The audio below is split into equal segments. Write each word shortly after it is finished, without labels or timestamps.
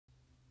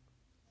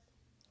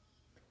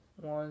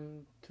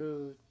One,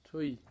 two,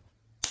 three.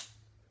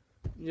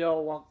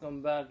 Yo,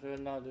 welcome back to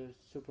another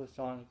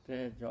Supersonic the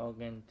Hedgehog,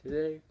 and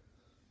today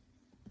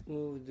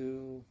we'll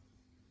do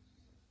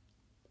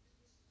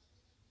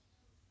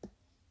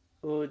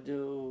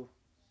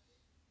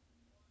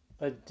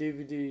a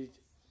DVD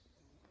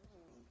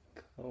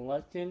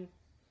collection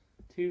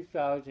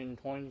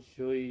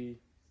 2023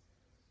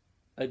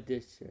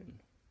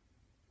 edition.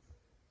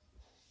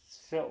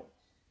 So,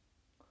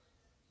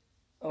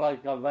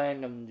 like a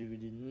random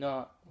DVD,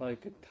 not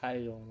like a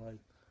title like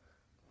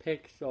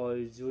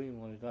Pixar is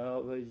DreamWorks. I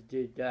always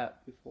did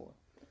that before.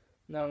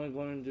 Now we're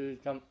going to do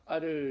some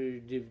other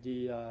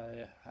DVD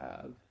I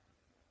have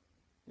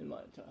in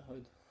my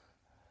childhood.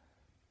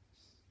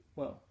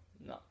 Well,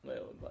 not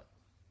really, but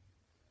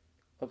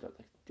okay,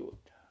 let's do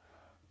it.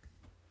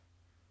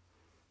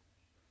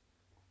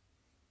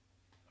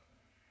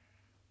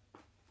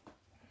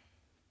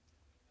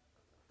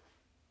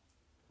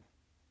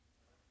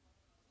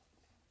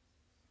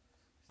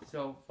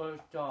 So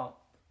first off,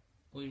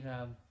 we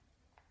have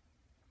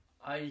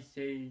Ice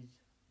Age,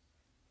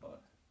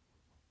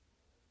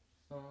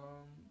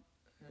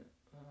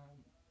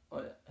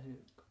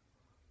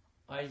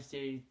 Ice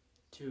Age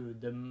to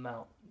the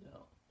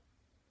Meltdown.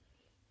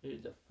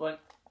 Here's the front,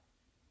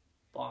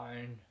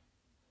 barn,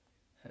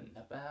 and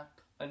the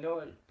back. I know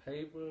it's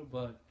paper,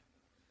 but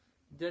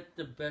that's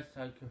the best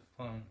I could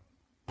find.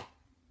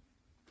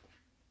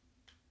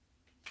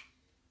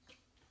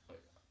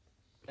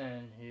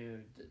 And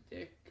here's the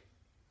dick.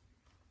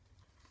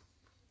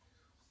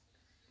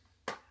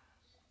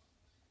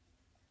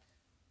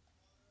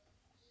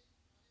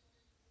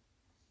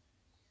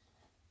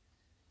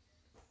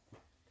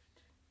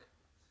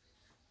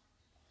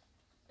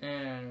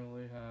 And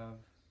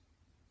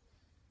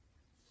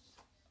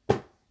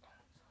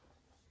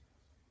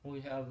we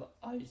have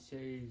Ice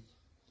Age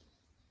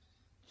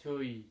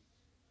 3,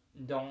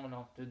 Dawn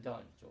of the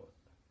Dinosaur.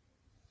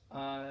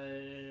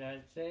 I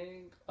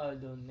think I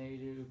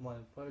donated my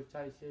first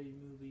Ice Age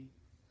movie,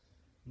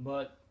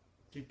 but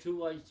the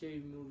two Ice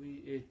Age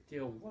movie, it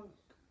still work.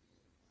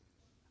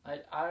 I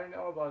don't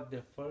know about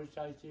the first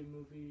Ice Age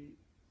movie,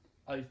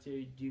 Ice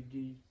Age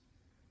DVD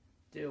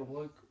still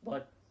work,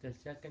 but the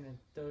second and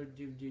third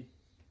DVD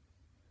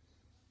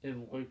is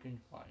working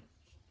fine.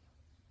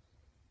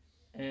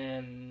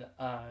 And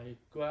I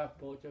grabbed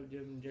both of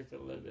them just a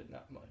little bit,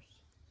 not much.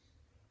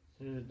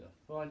 Here's the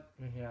front,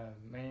 we have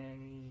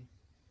Manny,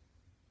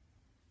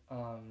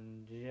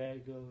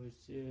 Diego,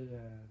 Sid,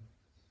 and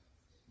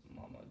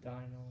Mama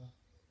Dino.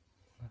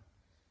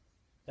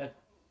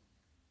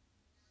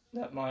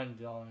 that mine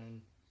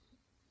drawing.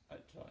 I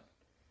tried.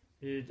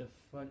 Here's the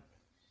front,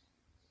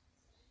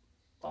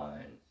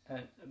 fine,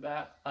 and the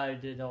back. I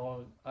did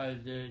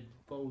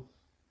both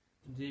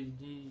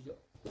DVDs.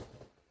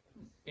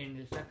 In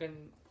the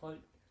second part,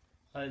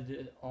 I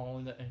did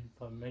all the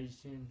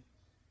information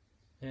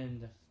in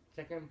the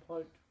second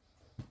part,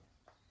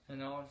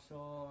 and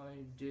also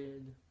I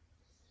did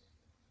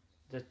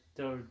the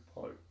third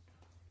part.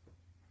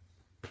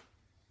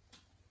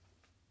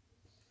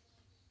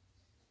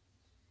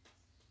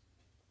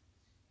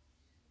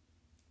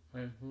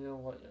 And here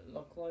what it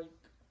looked like.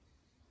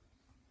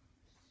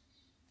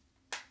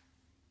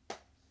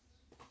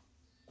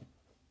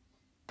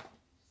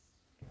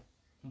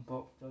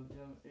 Both of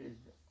them is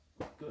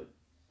good.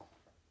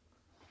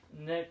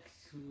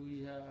 Next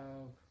we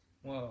have,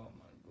 well,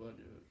 my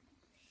brother's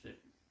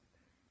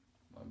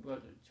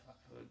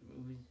childhood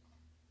movie.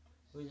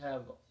 We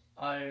have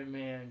Iron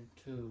Man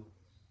 2.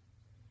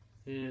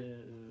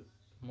 Here's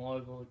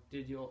Marvel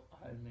Digital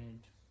Iron Man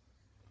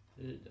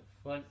 2. Here's the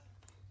front,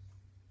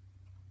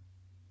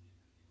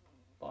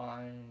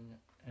 spine,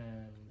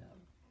 and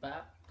the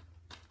back.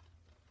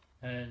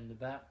 And the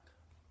back.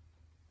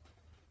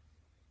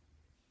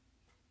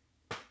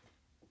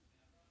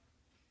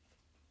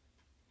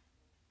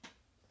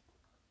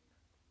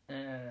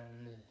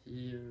 And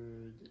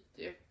here's the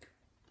dick.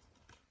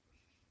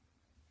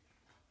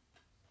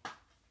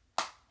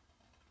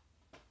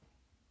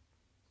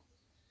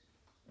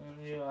 And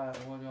here I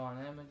ordered on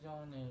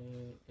Amazon.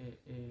 It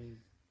is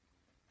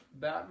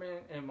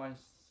Batman,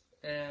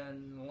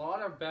 and a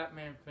lot of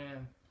Batman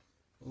fans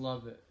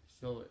love it.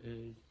 So it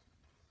is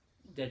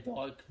the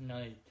Dark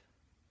Knight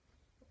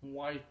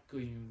white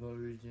green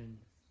version,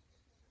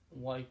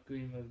 white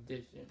green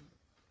edition.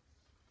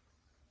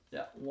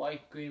 That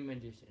white green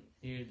edition.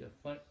 Here's the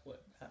front with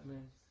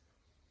Batman.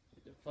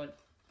 Here's the front,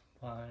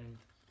 fine,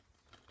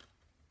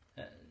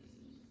 and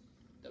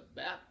the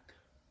back.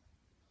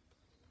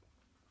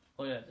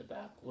 Oh yeah, the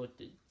back with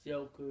the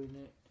Joker in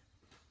it.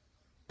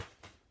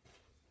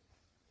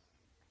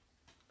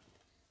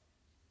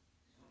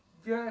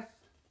 Just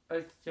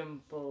a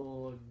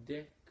simple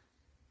dick.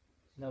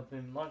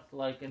 Nothing much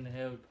like in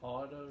Harry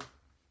Potter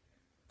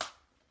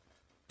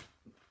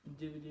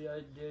DVD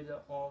I did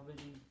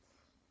already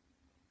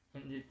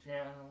in the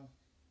channel.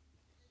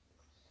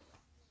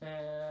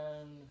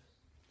 And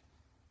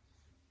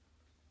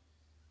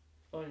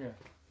oh yeah,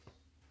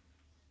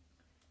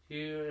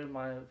 here is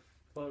my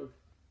first.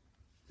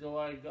 So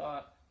I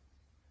got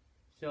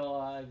So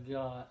I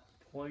got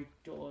Toy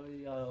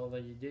Story, I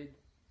already did.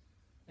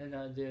 And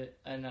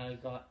I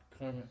got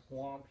Kermit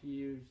Swamp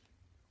Ears.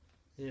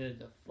 Here's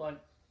the front,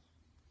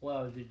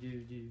 well, the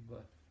DVD,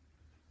 but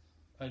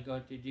I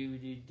got the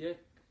DVD disc,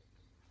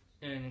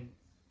 and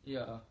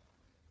yeah,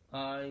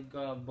 I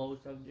got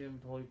both of them,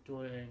 Toy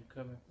Story and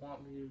Kermit Swamp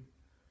Ears,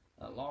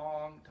 a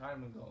long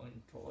time ago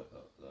in Toy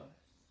Us.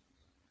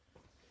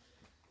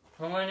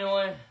 So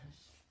anyway,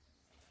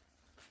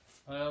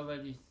 I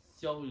already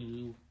showed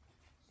you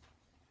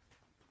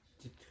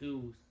the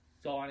two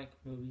Sonic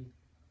movies.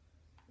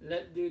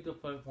 Let's do the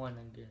first one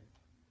again.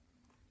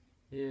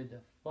 Here's the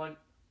front,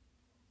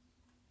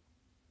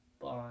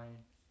 behind,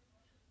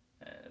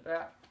 and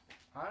back.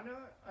 I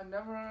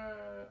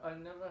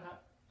never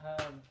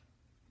have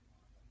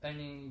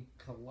any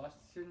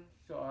collection,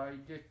 so I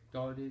just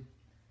started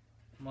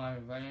my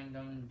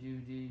random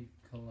DVD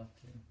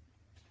collection.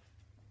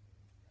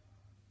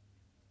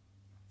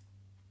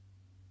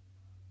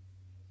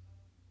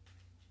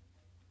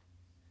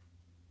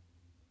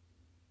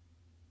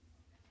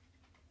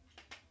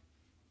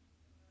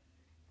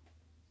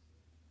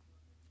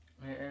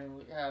 And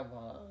we have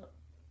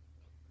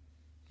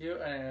here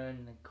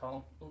and the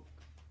comic book.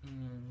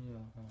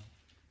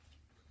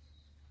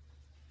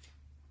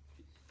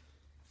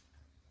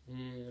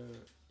 Here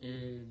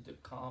is the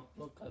comic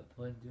book. I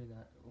printed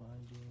that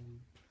library.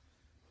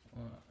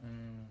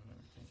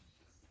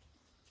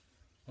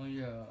 Oh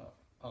yeah,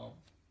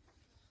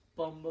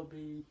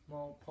 Bumblebee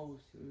small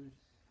posters.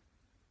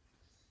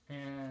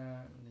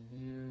 And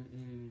here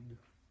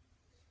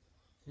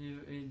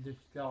is the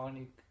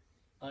Sonic.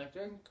 I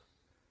think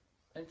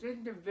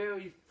the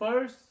very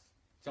first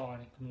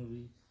Sonic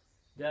movie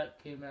that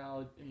came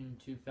out in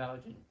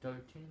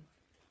 2013.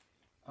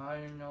 I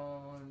didn't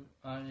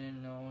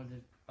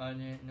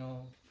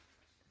know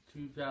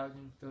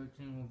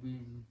 2013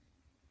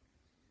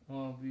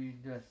 will be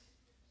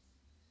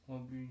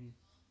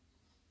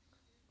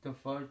the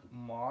first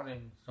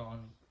modern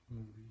Sonic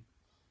movie.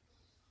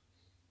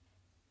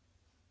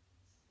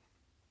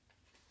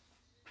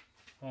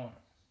 Alright.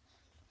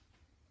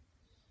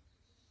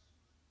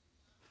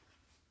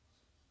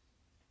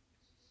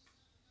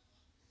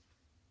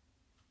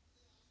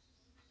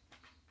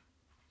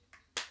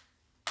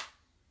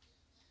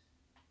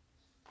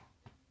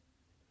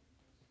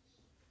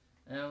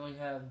 And we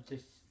have the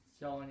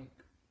Sonic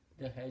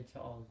the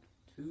Hedgehog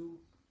 2.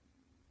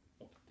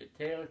 The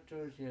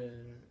characters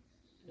here,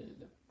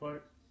 the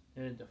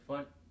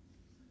front,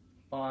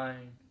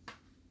 behind,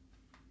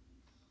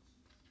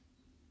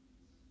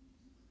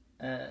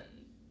 and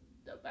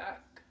the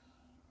back.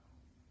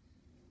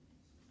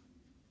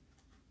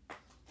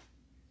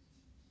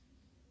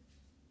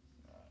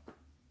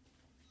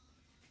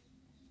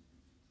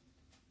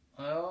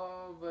 I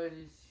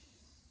already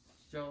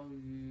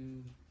showed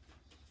you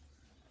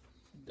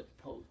the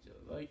poster,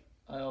 right?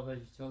 I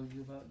already showed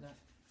you about that.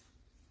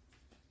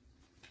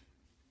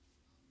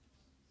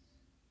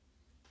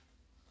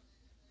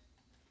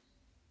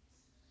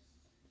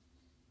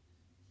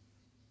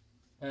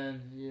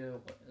 And here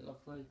what it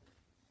looks like.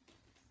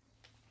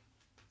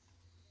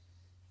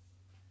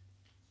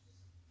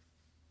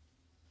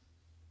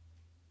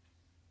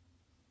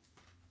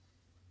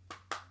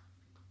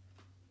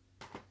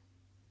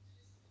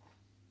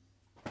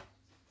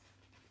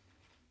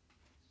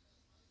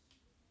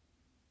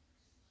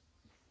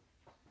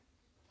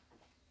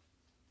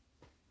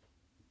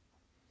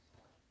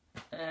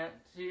 And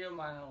here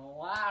my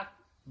last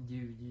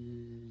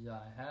DVD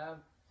I have,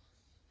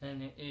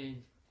 and it is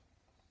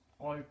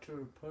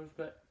Arthur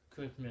Perfect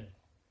Christmas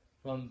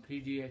from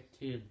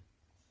PDX.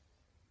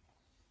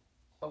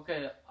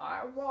 Okay,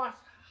 I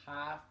watched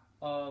half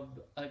of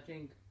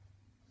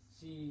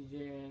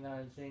season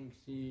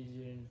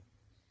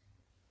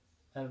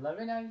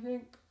 11.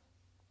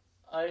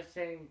 I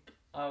think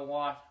I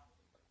watched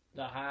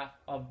the half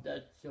of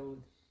that show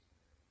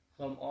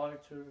from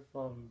Arthur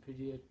from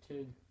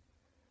PDX.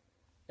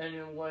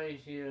 Anyway,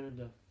 here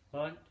the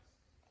front.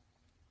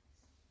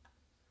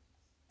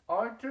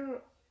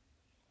 Arthur,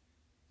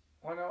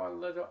 when I was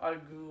little, I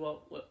grew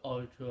up with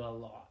Arthur a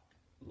lot,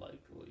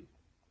 likely.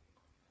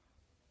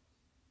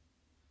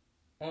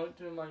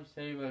 Arthur, my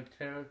favorite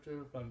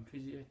character from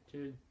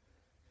PDX,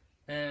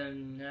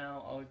 and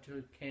now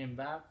Arthur came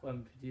back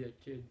from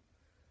PDX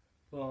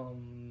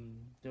from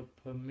the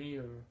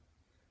premiere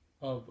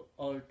of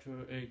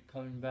Arthur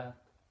coming back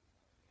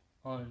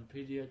on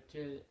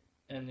PDX,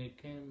 and it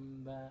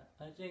came back,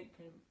 I think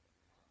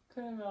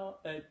came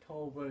out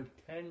October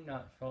 10,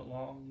 not so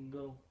long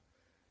ago.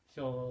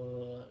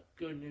 So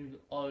good news,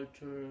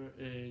 Arthur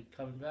is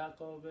coming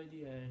back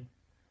already, and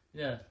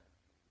yeah.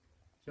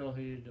 So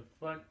here's the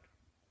front,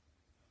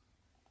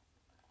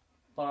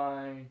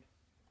 behind,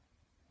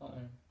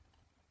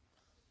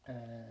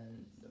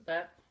 and the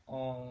back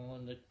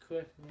on the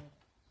Christmas,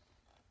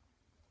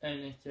 and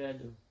it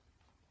said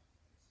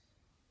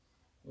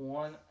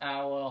 1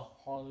 hour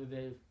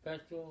holiday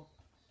special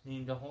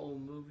in the whole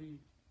movie.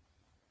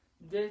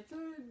 This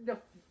is the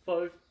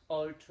first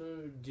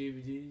Arthur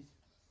DVDs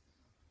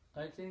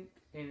I think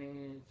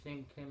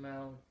anything came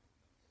out.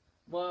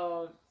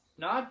 Well,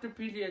 not the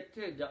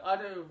PDA2, the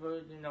other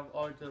version of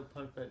Ultra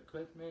Perfect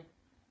Christmas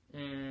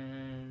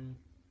in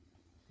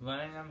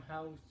Random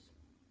House,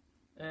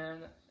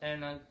 and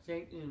I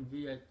think in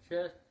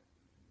VHS,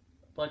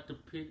 but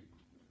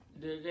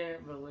they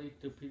didn't release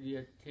the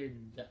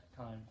PDA2 that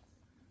time.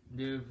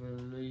 They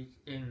released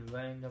in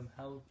Random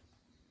House,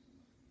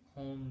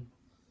 home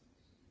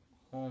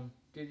home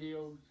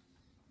studios,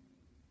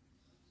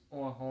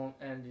 or home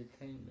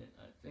entertainment.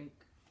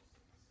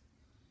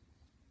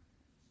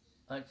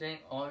 I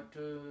think all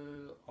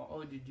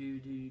the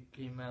DVD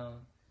came out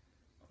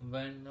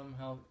Random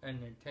House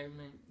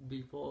Entertainment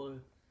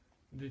before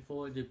the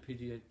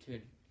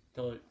pediatric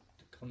started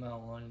to come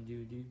out on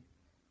DVD.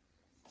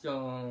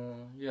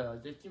 So yeah,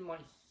 this is my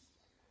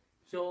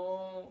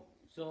so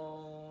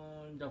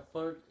the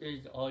first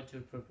is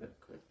Ultra Perfect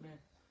Christmas,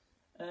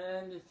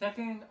 and the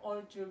second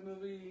Ultra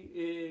movie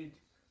is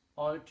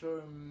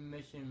Ultra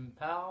Mission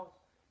Pal,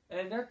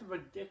 and that's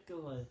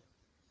ridiculous.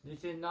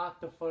 This is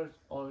not the first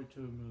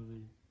Ultra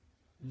movie.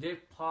 This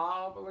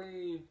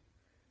probably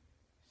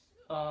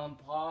let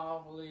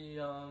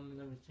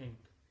me think.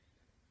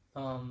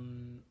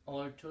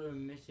 Ultra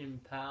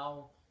Mission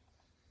Pal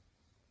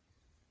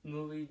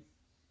movie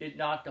is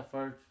not the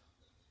first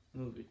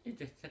movie. It's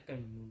the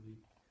second movie.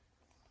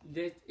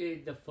 This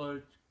is the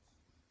first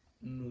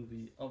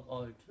movie of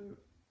Ultra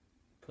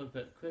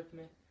Perfect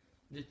Christmas.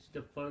 This is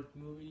the first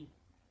movie,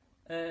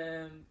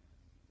 and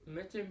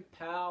Mission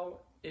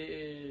Pal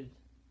is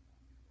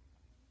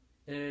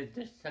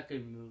the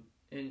second movie.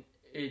 And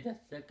is the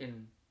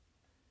second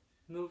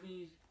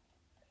movie.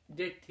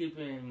 Just keep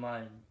it in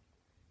mind.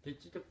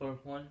 This is the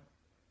first one,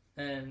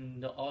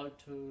 and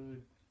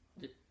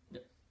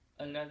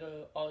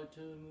another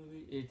Ultra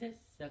movie is the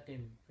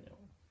second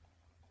film.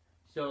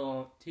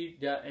 So keep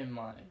that in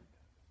mind.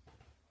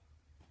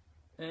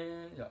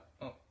 And yeah,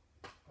 I'll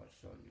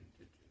show you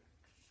the direction.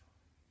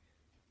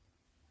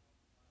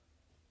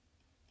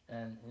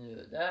 And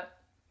here's that.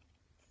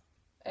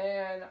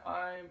 And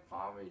I'm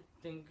probably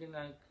thinking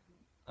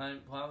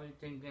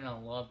I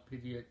love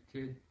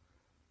pediatric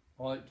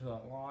Ultra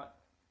a lot.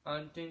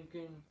 I'm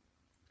thinking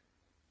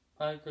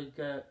I could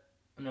get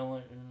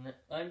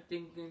I'm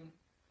thinking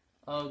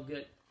I'll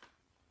get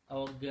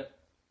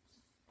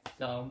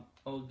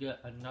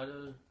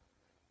another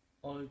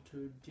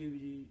Ultra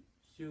DVD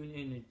soon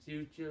in the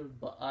future,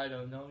 but I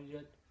don't know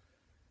yet.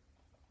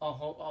 I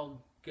hope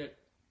I'll get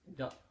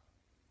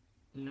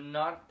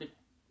not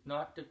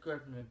the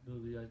Christmas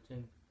movie. I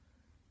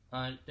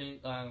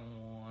think I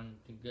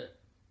want to get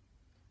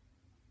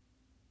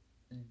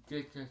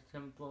just a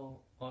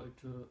simple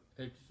Ultra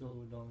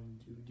episode on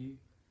DVD.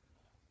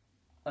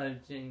 I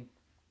think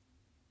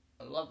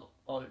I love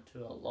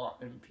Ultra a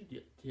lot in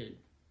pediatric,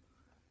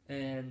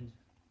 and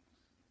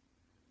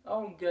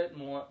I'll get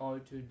more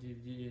Ultra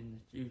DVD in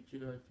the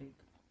future, I think.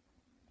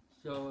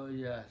 So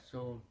yeah,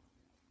 so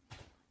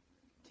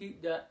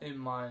keep that in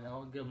mind.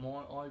 I'll get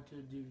more Ultra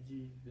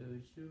DVD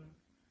very soon.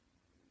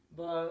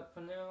 But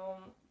for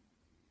now,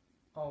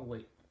 I'll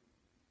wait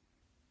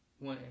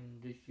when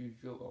the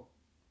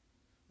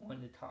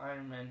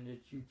time and the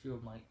future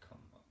might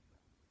come up.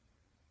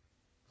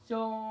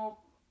 So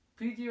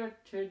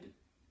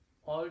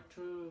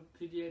Ultra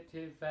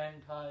Pediatric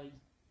franchise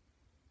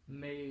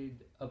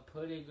made a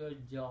pretty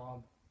good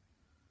job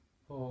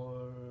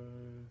for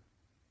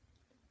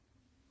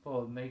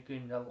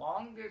making the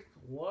longest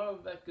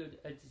world record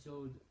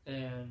episode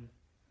and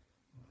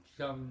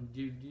some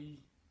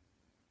DVDs.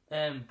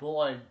 And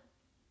boy,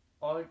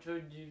 Ultra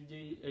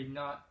DVD is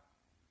not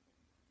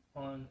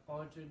on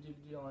Ultra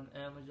DVD on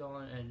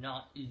Amazon and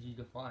not easy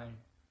to find.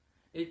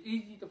 It's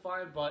easy to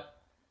find,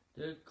 but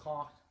they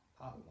cost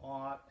a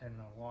lot and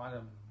a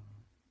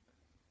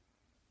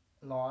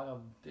lot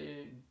of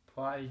big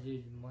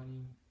prizes,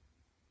 money.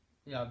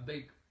 Yeah,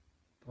 big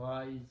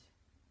prize.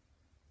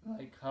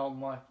 Like how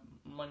much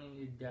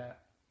money is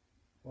that?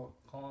 What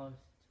cost?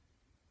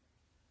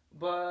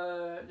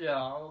 But yeah,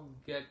 I'll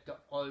get the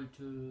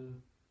Ultra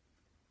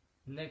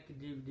next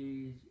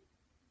DVDs,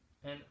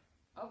 and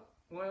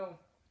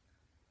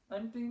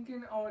I'm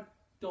thinking I'll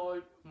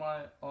start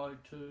my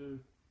Ultra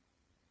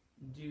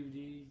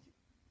DVDs.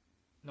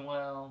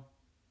 Well,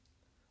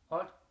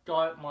 I'll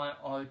start my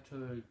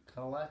Ultra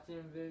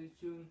collection very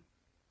soon,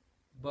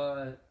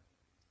 but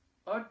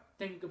I'll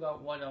think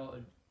about what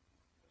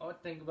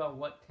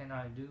can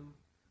I do.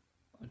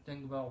 I'll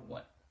think about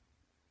what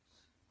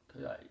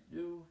could I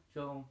do.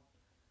 So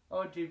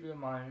I'll keep in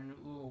mind.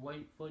 We'll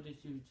wait for the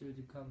future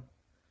to come,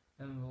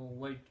 and we'll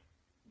wait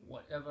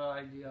whatever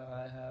idea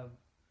I have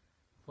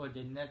for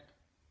the next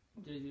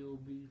video will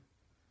be.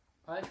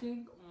 I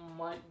think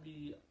might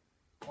be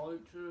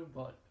Ultra,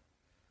 but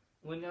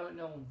we never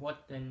know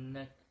what the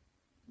next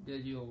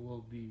video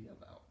will be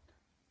about.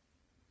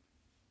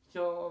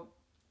 So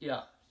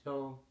yeah,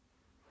 so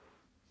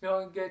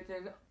I'm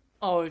getting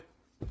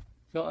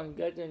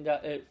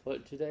that it for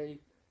today.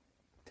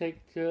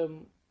 Take care.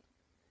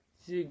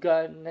 See you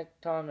guys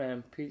next time,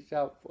 and peace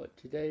out for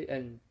today.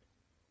 And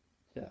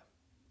yeah.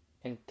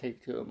 and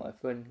take care of my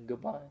friend.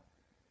 Goodbye.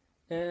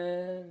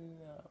 And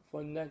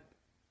for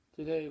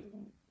today,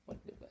 what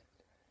is that?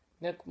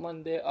 Next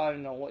Monday, I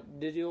don't know what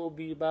video will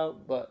be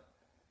about, but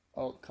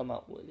I'll come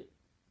out with it.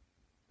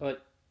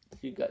 But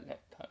see you guys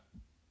next time.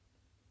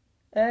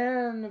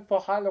 And for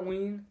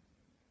Halloween,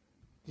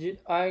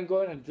 I'm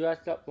going to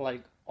dress up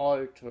like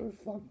Arthur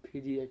from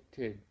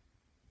EDITON.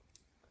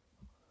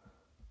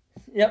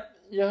 Yep,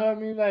 you heard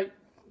me right,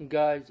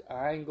 guys.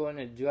 I'm going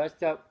to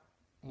dress up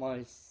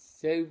my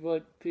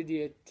favorite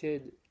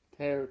EDITON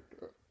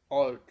character,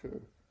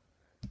 Arthur.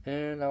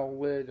 And I'll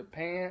wear the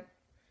pants,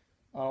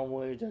 I'll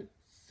wear the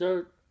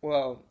shirt,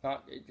 well,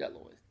 not the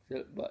yellow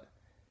shirt, but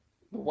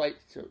the white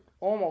shirt,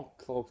 almost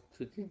close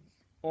to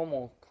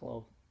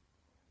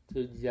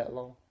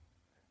yellow.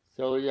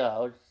 So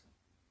yeah,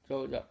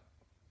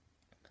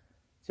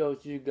 so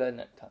see you guys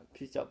next time.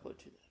 Peace out for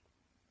today.